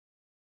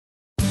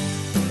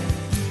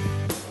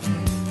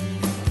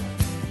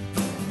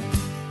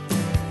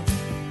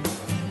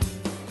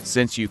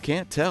Since you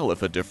can't tell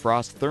if a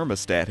defrost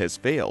thermostat has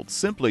failed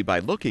simply by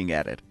looking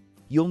at it,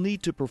 you'll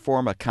need to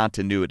perform a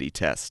continuity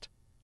test.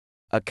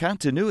 A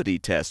continuity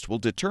test will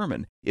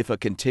determine if a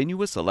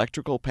continuous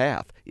electrical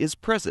path is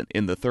present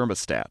in the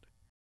thermostat.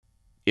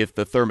 If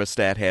the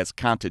thermostat has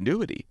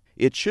continuity,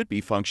 it should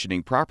be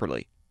functioning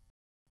properly.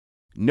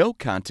 No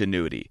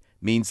continuity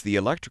means the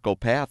electrical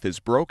path is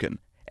broken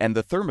and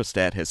the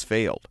thermostat has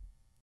failed.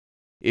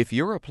 If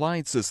your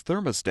appliance's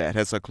thermostat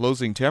has a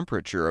closing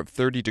temperature of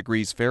 30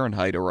 degrees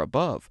Fahrenheit or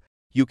above,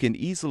 you can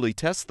easily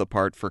test the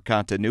part for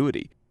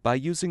continuity by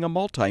using a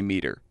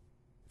multimeter.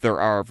 There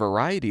are a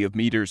variety of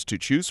meters to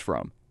choose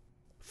from.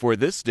 For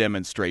this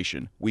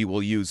demonstration, we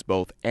will use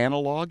both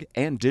analog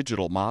and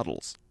digital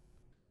models.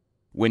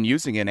 When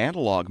using an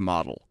analog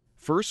model,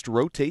 first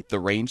rotate the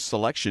range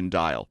selection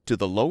dial to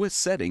the lowest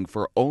setting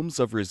for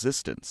ohms of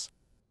resistance.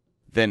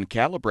 Then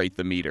calibrate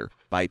the meter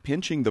by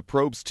pinching the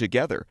probes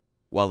together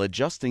while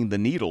adjusting the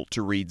needle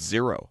to read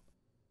 0.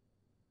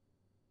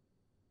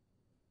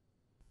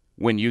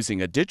 When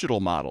using a digital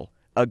model,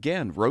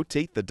 again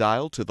rotate the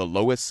dial to the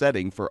lowest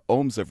setting for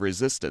ohms of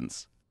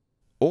resistance,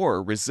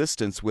 or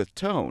resistance with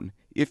tone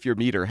if your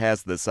meter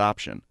has this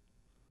option.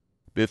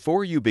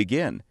 Before you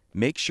begin,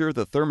 make sure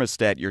the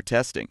thermostat you're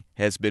testing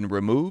has been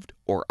removed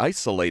or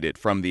isolated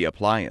from the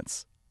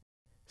appliance.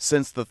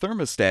 Since the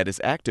thermostat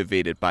is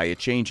activated by a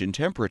change in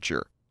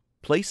temperature,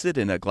 place it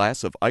in a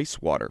glass of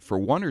ice water for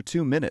 1 or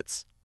 2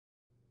 minutes.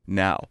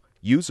 Now,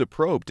 use a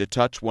probe to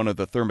touch one of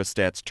the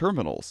thermostat's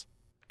terminals,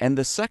 and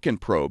the second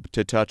probe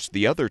to touch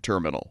the other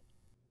terminal.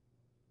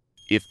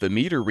 If the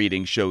meter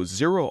reading shows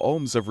 0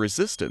 ohms of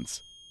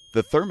resistance,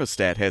 the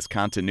thermostat has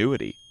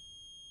continuity.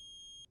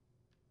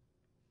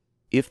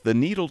 If the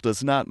needle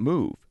does not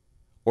move,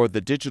 or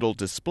the digital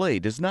display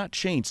does not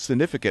change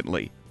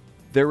significantly,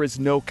 there is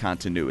no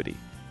continuity,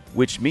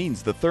 which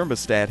means the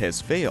thermostat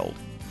has failed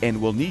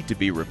and will need to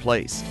be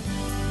replaced.